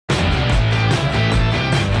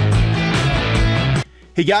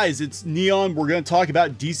Hey guys, it's Neon. We're going to talk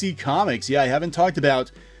about DC Comics. Yeah, I haven't talked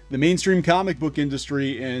about the mainstream comic book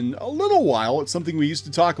industry in a little while. It's something we used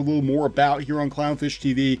to talk a little more about here on CLOWNFISH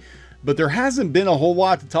TV, but there hasn't been a whole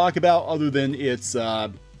lot to talk about other than it's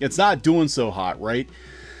not doing so hot, right?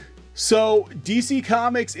 So DC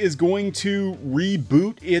Comics is going to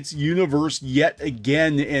reboot its universe yet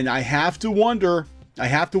again, and I have to wonder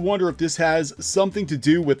if this has something to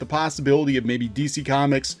do with the possibility of maybe DC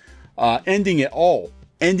Comics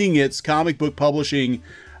ending its comic book publishing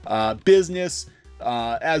business,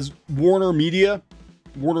 as WarnerMedia,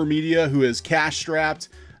 who is cash strapped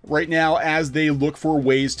right now as they look for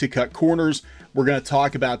ways to cut corners. We're going to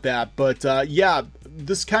talk about that. But yeah,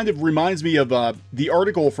 this kind of reminds me of the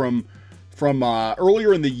article from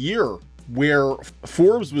earlier in the year where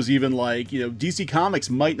Forbes was even like, you know, DC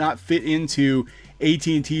Comics might not fit into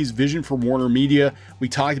AT&T's vision for WarnerMedia. We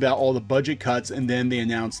talked about all the budget cuts, and then they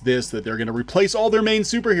announced this, that they're going to replace all their main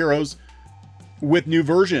superheroes with new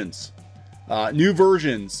versions. You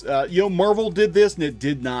know, Marvel did this and it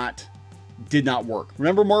did not work.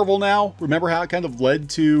 Remember Marvel Now? Remember how it kind of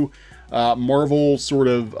led to Marvel sort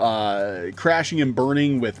of crashing and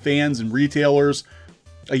burning with fans and retailers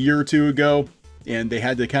a year or two ago, and they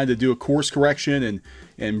had to kind of do a course correction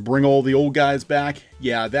and bring all the old guys back.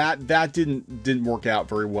 Yeah, that didn't work out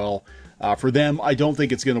very well for them. I don't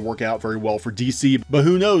think it's going to work out very well for DC, but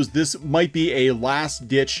who knows? This might be a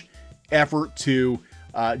last-ditch effort to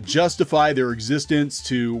justify their existence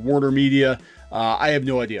to WarnerMedia. I have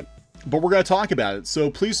no idea, but we're going to talk about it. So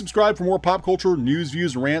please subscribe for more pop culture news,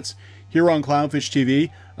 views, and rants here on CLOWNFISH TV.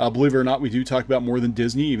 Believe it or not, we do talk about more than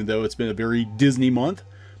Disney, even though it's been a very Disney month.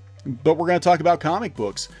 But we're going to talk about comic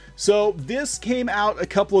books. So this came out a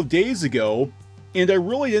couple of days ago, and I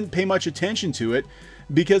really didn't pay much attention to it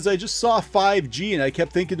because I just saw 5G and I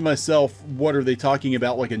kept thinking to myself, what are they talking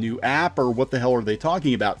about? Like a new app, or what the hell are they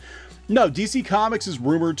talking about? No, DC Comics is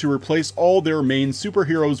rumored to replace all their main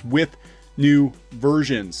superheroes with new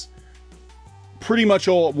versions. Pretty much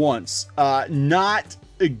all at once. Not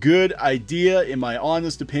a good idea, in my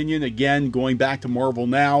honest opinion. Again, going back to Marvel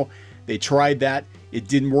Now, they tried that. It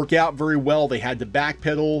didn't work out very well. They had to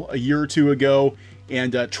backpedal a year or two ago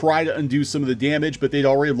and try to undo some of the damage, but they'd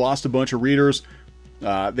already lost a bunch of readers.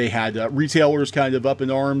 They had retailers kind of up in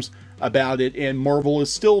arms about it, and Marvel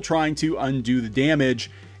is still trying to undo the damage.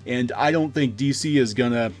 And I don't think DC is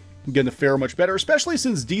gonna fare much better, especially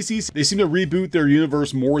since DC, they seem to reboot their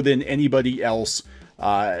universe more than anybody else.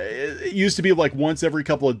 It used to be like once every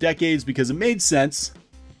couple of decades because it made sense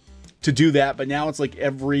to do that, but now it's like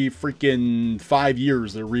every freaking 5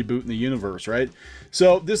 years they're rebooting the universe, right?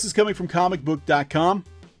 So this is coming from comicbook.com.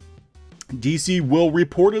 DC will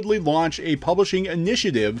reportedly launch a publishing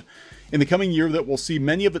initiative in the coming year that will see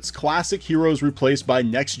many of its classic heroes replaced by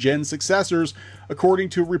next-gen successors, according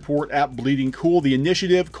to a report at Bleeding Cool. The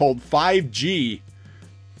initiative, called 5G,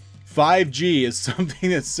 5G is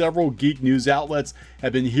something that several geek news outlets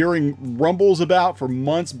have been hearing rumbles about for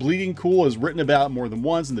months. Bleeding Cool has written about it more than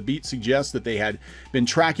once, and the beat suggests that they had been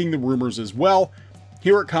tracking the rumors as well.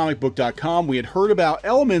 Here at comicbook.com, we had heard about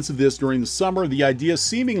elements of this during the summer. The idea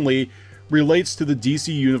seemingly relates to the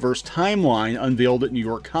DC Universe timeline unveiled at New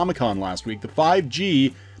York Comic Con last week. The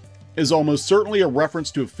 5G is almost certainly a reference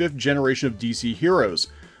to a fifth generation of DC heroes.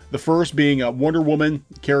 The first being Wonder Woman,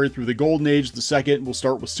 carried through the Golden Age. The second will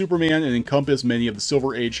start with Superman and encompass many of the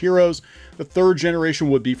Silver Age heroes. The third generation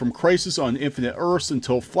would be from Crisis on Infinite Earths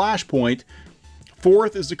until Flashpoint.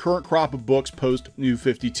 Fourth is the current crop of books post New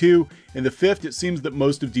 52. And the fifth, it seems that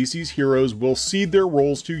most of DC's heroes will cede their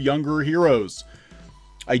roles to younger heroes.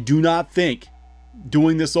 I do not think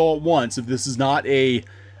doing this all at once, if this is not a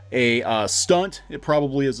stunt, it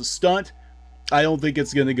probably is a stunt, I don't think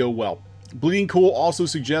it's going to go well. Bleeding Cool also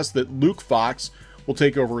suggests that Luke Fox will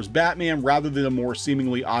take over as Batman rather than a more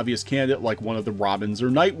seemingly obvious candidate like one of the Robins or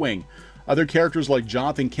Nightwing. Other characters like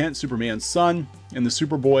Jonathan Kent, Superman's son, and the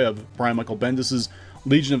Superboy of Brian Michael Bendis'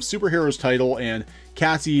 Legion of Superheroes title, and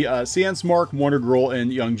Cassie Sandsmark, Wonder Girl,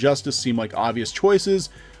 and Young Justice seem like obvious choices.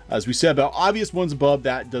 As we said about obvious ones above,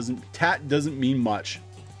 tat doesn't mean much.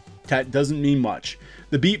 Tat doesn't mean much.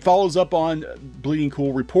 The beat follows up on Bleeding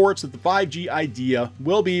Cool reports that the 5G idea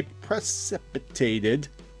will be precipitated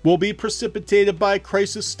by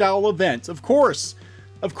crisis-style events. Of course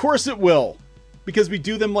it will, because we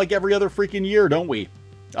do them like every other freaking year, don't we?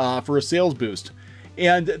 For a sales boost.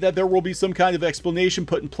 And that there will be some kind of explanation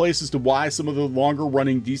put in place as to why some of the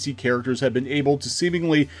longer-running DC characters have been able to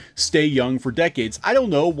seemingly stay young for decades. I don't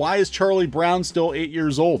know. Why is Charlie Brown still 8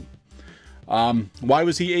 years old? Why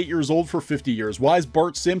was he 8 years old for 50 years? Why is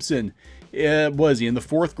Bart Simpson, was he in the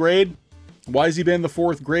 4th grade? Why has he been in the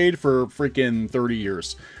 4th grade for freaking 30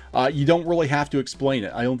 years? You don't really have to explain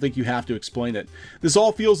it. I don't think you have to explain it. This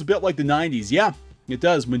all feels a bit like the 90s. Yeah, it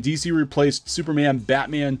does. When DC replaced Superman,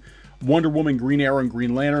 Batman, Wonder Woman, Green Arrow, and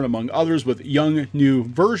Green Lantern, among others, with young, new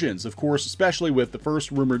versions. Of course, especially with the first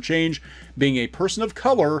rumored change being a person of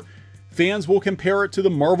color, fans will compare it to the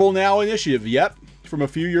Marvel Now initiative. Yep, from a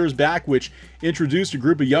few years back, which introduced a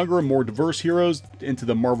group of younger and more diverse heroes into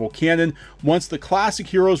the Marvel canon. Once the classic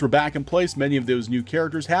heroes were back in place, many of those new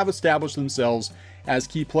characters have established themselves as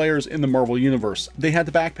key players in the Marvel Universe. They had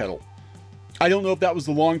to backpedal. I don't know if that was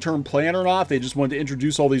the long-term plan or not. They just wanted to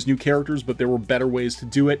introduce all these new characters, but there were better ways to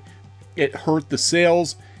do it. It hurt the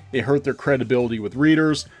sales. It hurt their credibility with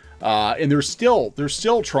readers. And they're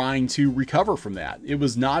still trying to recover from that. It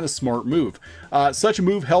was not a smart move. Such a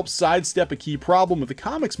move helps sidestep a key problem with the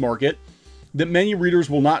comics market, that many readers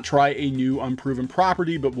will not try a new unproven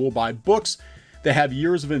property, but will buy books that have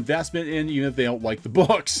years of investment in, even if they don't like the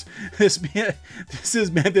books. This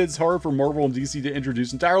has meant that it's hard for Marvel and DC to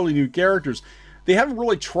introduce entirely new characters. They haven't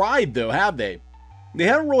really tried, though, have they? They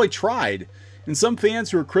haven't really tried. And some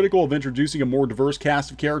fans who are critical of introducing a more diverse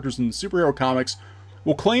cast of characters in superhero comics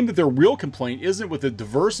will claim that their real complaint isn't with the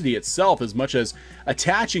diversity itself as much as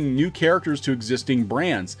attaching new characters to existing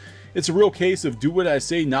brands. It's a real case of do what I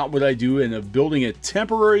say, not what I do, and of building a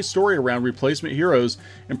temporary story around replacement heroes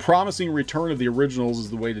and promising a return of the originals is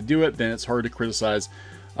the way to do it. Then it's hard to criticize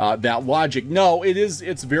that logic. No,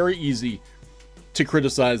 it's very easy to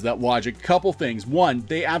criticize that logic. Couple things. One,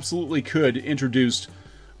 they absolutely could introduce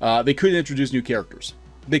new characters.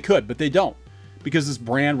 They could, but they don't, because it's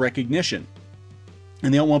brand recognition.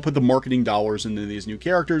 And they don't want to put the marketing dollars into these new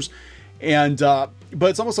characters. And but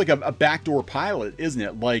it's almost like a backdoor pilot, isn't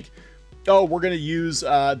it? Like, oh, we're going to use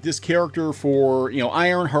this character for, you know,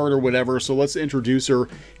 Ironheart or whatever, so let's introduce her,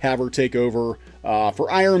 have her take over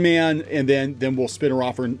for Iron Man, and then we'll spin her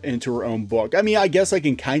off into her own book. I mean, I guess I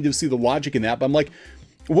can kind of see the logic in that, but I'm like,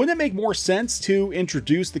 wouldn't it make more sense to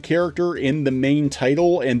introduce the character in the main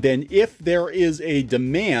title, and then if there is a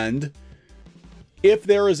demand, if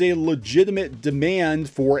there is a legitimate demand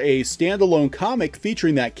for a standalone comic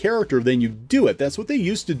featuring that character, then you do it. That's what they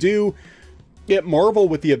used to do at Marvel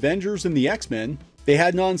with the Avengers and the X-Men. They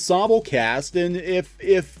had an ensemble cast, and if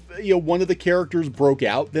you know, one of the characters broke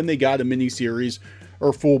out, then they got a miniseries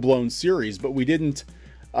or full-blown series. But we didn't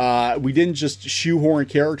just shoehorn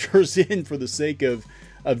characters in for the sake of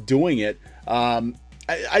doing it.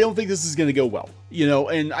 I don't think this is going to go well, you know,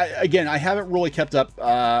 and I haven't really kept up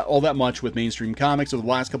all that much with mainstream comics over the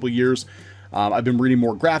last couple of years. I've been reading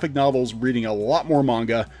more graphic novels, reading a lot more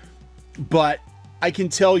manga, but I can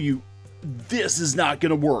tell you, this is not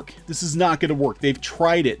going to work. This is not going to work. They've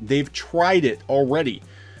tried it. They've tried it already.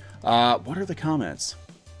 What are the comments?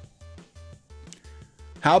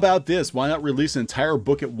 How about this? Why not release an entire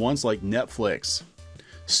book at once like Netflix?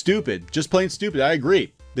 Stupid. Just plain stupid. I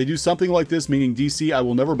agree. They do something like this, meaning DC, I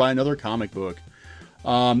will never buy another comic book.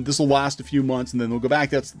 This will last a few months and then they'll go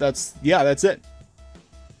back. That's it.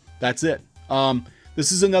 That's it.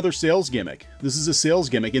 This is another sales gimmick. This is a sales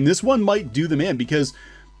gimmick, and this one might do them in because,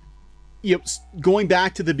 you know, going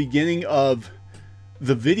back to the beginning of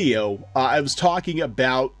the video, I was talking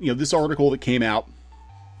about, you know, this article that came out,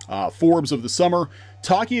 Forbes of the summer,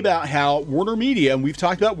 talking about how WarnerMedia, and we've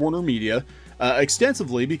talked about WarnerMedia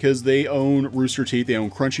extensively because they own Rooster Teeth, they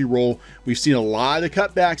own Crunchyroll. We've seen a lot of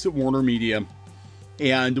cutbacks at WarnerMedia,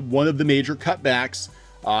 and one of the major cutbacks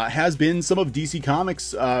has been some of DC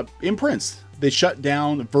Comics imprints. They shut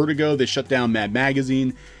down Vertigo, they shut down Mad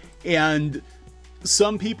Magazine, and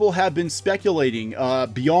some people have been speculating,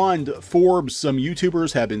 beyond Forbes, some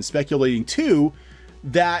YouTubers have been speculating too,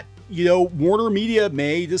 that, you know, WarnerMedia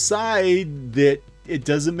may decide that it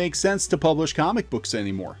doesn't make sense to publish comic books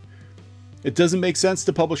anymore. It doesn't make sense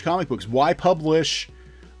to publish comic books. Why publish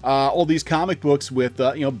all these comic books with,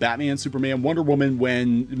 you know, Batman, Superman, Wonder Woman,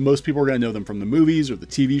 when most people are going to know them from the movies or the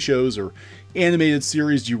TV shows or animated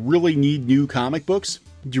series? Do you really need new comic books?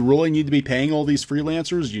 Do you really need to be paying all these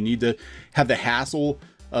freelancers? Do you need to have the hassle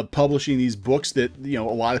of publishing these books that, you know,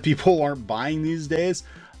 a lot of people aren't buying these days?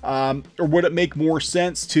 Or would it make more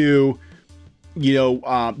sense to, you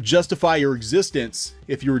know, justify your existence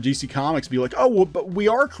if you were DC Comics, be like, oh, well, but we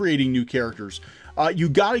are creating new characters. You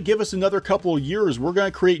got to give us another couple of years. We're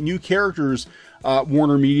going to create new characters,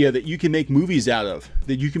 WarnerMedia, that you can make movies out of,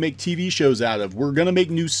 that you can make TV shows out of. We're going to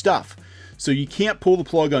make new stuff. So you can't pull the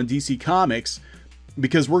plug on DC Comics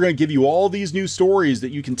because we're going to give you all these new stories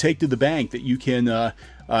that you can take to the bank, that you can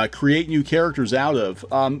create new characters out of.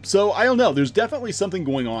 So I don't know. There's definitely something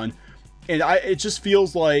going on. And it just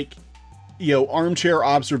feels like you know, armchair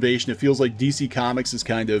observation, it feels like DC Comics is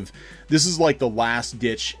kind of, this is like the last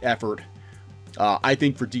ditch effort, I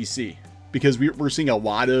think, for DC, because we're seeing a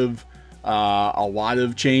lot of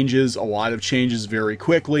changes very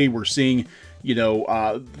quickly. We're seeing, you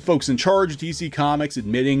know, folks in charge of DC Comics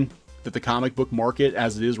admitting that the comic book market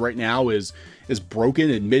as it is right now is broken,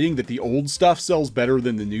 admitting that the old stuff sells better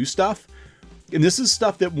than the new stuff. And this is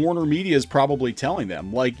stuff that WarnerMedia is probably telling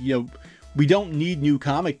them, like, you know, we don't need new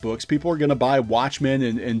comic books. People are going to buy Watchmen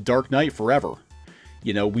and Dark Knight forever.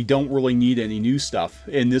 You know, we don't really need any new stuff.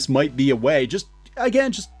 And this might be a way, just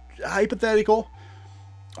hypothetical.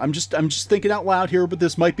 I'm just thinking out loud here, but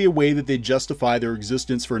this might be a way that they justify their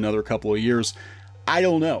existence for another couple of years. I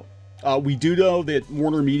don't know. We do know that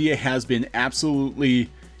WarnerMedia has been absolutely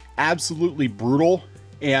brutal,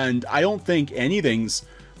 and I don't think anything's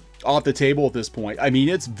off the table at this point. I mean,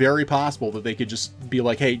 it's very possible that they could just be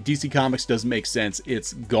like, hey, DC Comics doesn't make sense.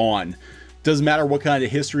 It's gone. Doesn't matter what kind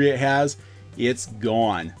of history it has. It's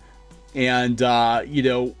gone. And, you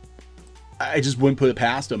know, I just wouldn't put it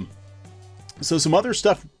past them. So some other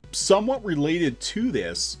stuff somewhat related to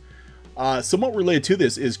this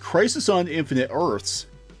is Crisis on Infinite Earths.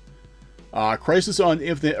 Crisis on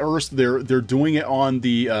Infinite Earths, they're doing it on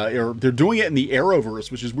the, they're doing it in the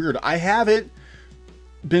Arrowverse, which is weird. I haven't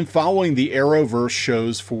been following the Arrowverse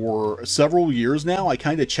shows for several years now. I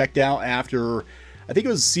kind of checked out after, I think it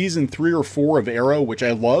was season 3 or 4 of Arrow, which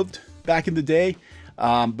I loved back in the day.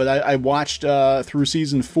 But I watched through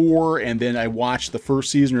season 4, and then I watched the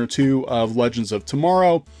first season or 2 of Legends of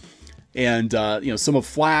Tomorrow, and you know, some of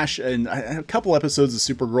Flash, and a couple episodes of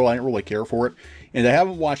Supergirl. I didn't really care for it, and I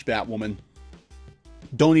haven't watched Batwoman.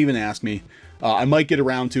 Don't even ask me. I might get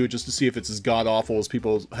around to it just to see if it's as god-awful as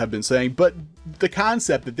people have been saying. But the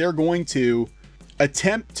concept that they're going to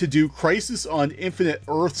attempt to do Crisis on Infinite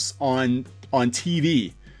Earths on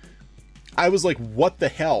TV, I was like, what the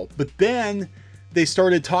hell? But then they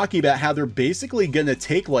started talking about how they're basically going to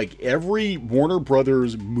take like every Warner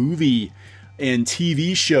Brothers movie and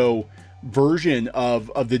TV show version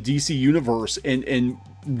of the DC universe and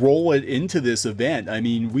roll it into this event. I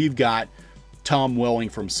mean, we've got Tom Welling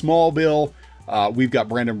from Smallville. We've got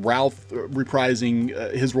Brandon Routh reprising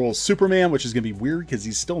his role as Superman, which is going to be weird because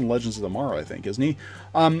he's still in Legends of Tomorrow, I think, isn't he?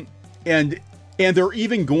 And they're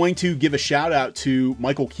even going to give a shout out to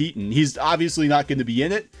Michael Keaton. He's obviously not going to be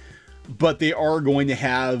in it, but they are going to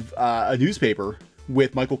have a newspaper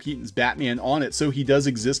with Michael Keaton's Batman on it, so he does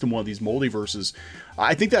exist in one of these multiverses.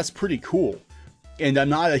 I think that's pretty cool. And I'm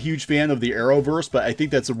not a huge fan of the Arrowverse, but I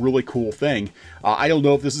think that's a really cool thing. I don't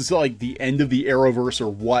know if this is like the end of the Arrowverse or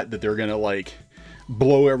what, that they're going to like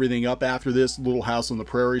blow everything up after this, Little House on the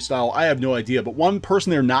Prairie style. I have no idea. But one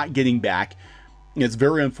person they're not getting back, and it's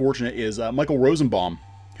very unfortunate, is Michael Rosenbaum,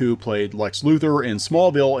 who played Lex Luthor in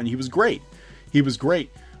Smallville, and he was great. He was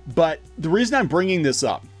great. But the reason I'm bringing this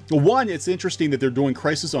up, well, one, it's interesting that they're doing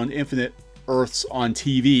Crisis on Infinite Earths on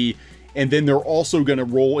TV, and then they're also going to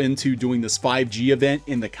roll into doing this 5G event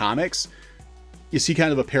in the comics. You see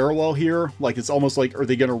kind of a parallel here. Like, it's almost like, are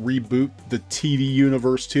they going to reboot the TV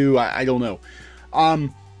universe too? I don't know.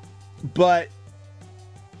 But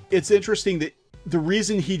it's interesting that the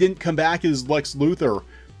reason he didn't come back as Lex Luthor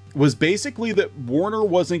was basically that Warner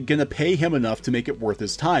wasn't going to pay him enough to make it worth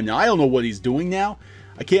his time. Now, I don't know what he's doing now.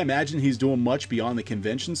 I can't imagine he's doing much beyond the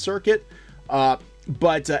convention circuit.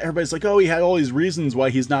 But everybody's like, oh, he had all these reasons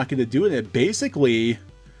why he's not going to do it. It basically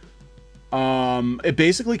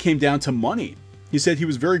came down to money. He said he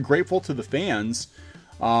was very grateful to the fans.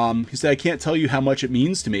 He said, I can't tell you how much it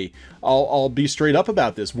means to me. I'll be straight up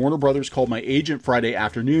about this. Warner Brothers called my agent Friday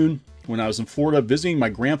afternoon when I was in Florida visiting my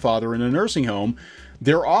grandfather in a nursing home.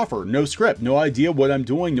 Their offer, no script, no idea what I'm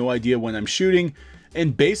doing, no idea when I'm shooting,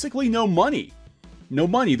 and basically no money. No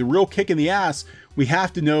money. The real kick in the ass. We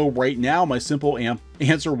have to know right now. My simple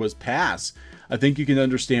answer was pass. I think you can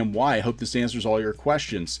understand why. I hope this answers all your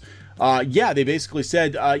questions. Yeah, they basically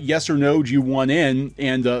said, yes or no, do you want in?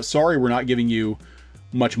 And sorry, we're not giving you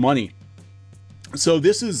much money. So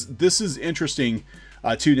this is interesting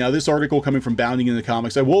too. Now, this article coming from Bounding in the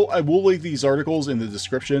Comics, I will leave these articles in the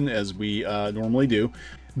description as we normally do.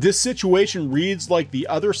 This situation reads like the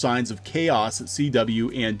other signs of chaos at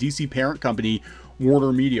CW and DC parent company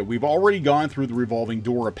WarnerMedia. We've already gone through the revolving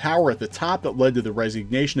door of power at the top that led to the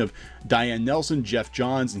resignation of Diane Nelson, Jeff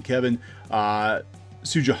Johns, and Kevin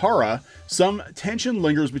Tsujihara. Some tension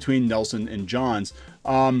lingers between Nelson and Johns.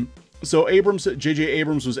 So J.J.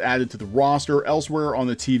 Abrams was added to the roster. Elsewhere on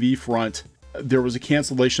the TV front, there was a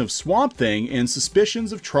cancellation of Swamp Thing and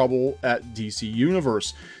suspicions of trouble at DC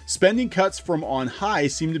Universe. Spending cuts from on high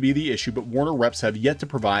seem to be the issue, but Warner reps have yet to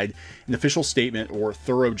provide an official statement or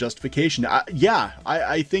thorough justification.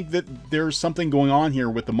 I think that there's something going on here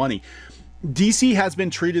with the money. DC has been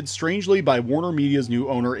treated strangely by WarnerMedia's new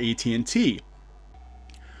owner, AT&T.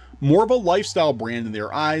 More of a lifestyle brand in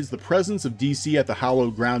their eyes, the presence of DC at the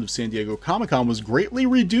hallowed ground of San Diego Comic-Con was greatly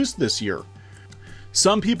reduced this year.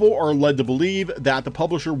 Some people are led to believe that the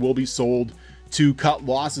publisher will be sold to cut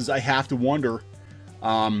losses. I have to wonder.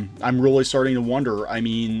 I'm really starting to wonder. I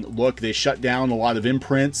mean, look, they shut down a lot of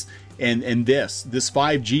imprints, and this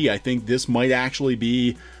 5G, I think this might actually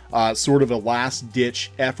be sort of a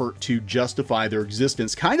last-ditch effort to justify their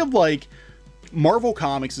existence. Kind of like Marvel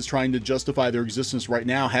Comics is trying to justify their existence right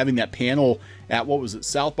now, having that panel at, what was it,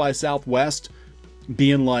 South by Southwest,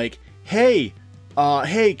 being like, hey,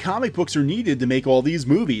 comic books are needed to make all these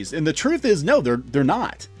movies. And the truth is, no, they're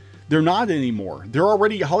not. They're not anymore.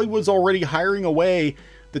 Hollywood's already hiring away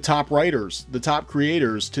the top writers, the top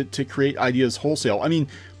creators to create ideas wholesale. I mean,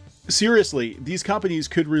 seriously, these companies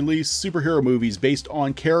could release superhero movies based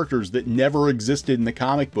on characters that never existed in the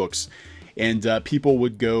comic books, and people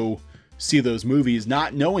would go see those movies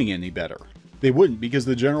not knowing any better. They wouldn't, because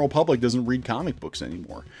the general public doesn't read comic books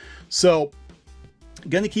anymore. So,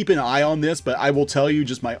 going to keep an eye on this, but I will tell you,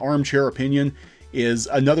 just my armchair opinion is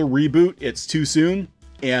another reboot. It's too soon,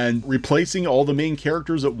 and replacing all the main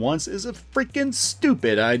characters at once is a freaking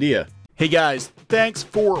stupid idea. Hey guys, thanks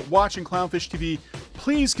for watching Clownfish TV.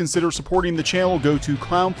 Please consider supporting the channel. Go to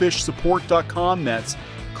clownfishsupport.com. That's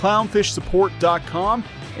clownfishsupport.com.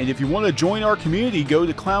 And if you want to join our community, go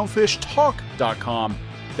to clownfishtalk.com.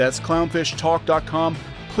 That's clownfishtalk.com.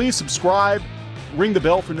 Please subscribe. Ring the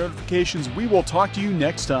bell for notifications. We will talk to you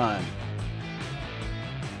next time.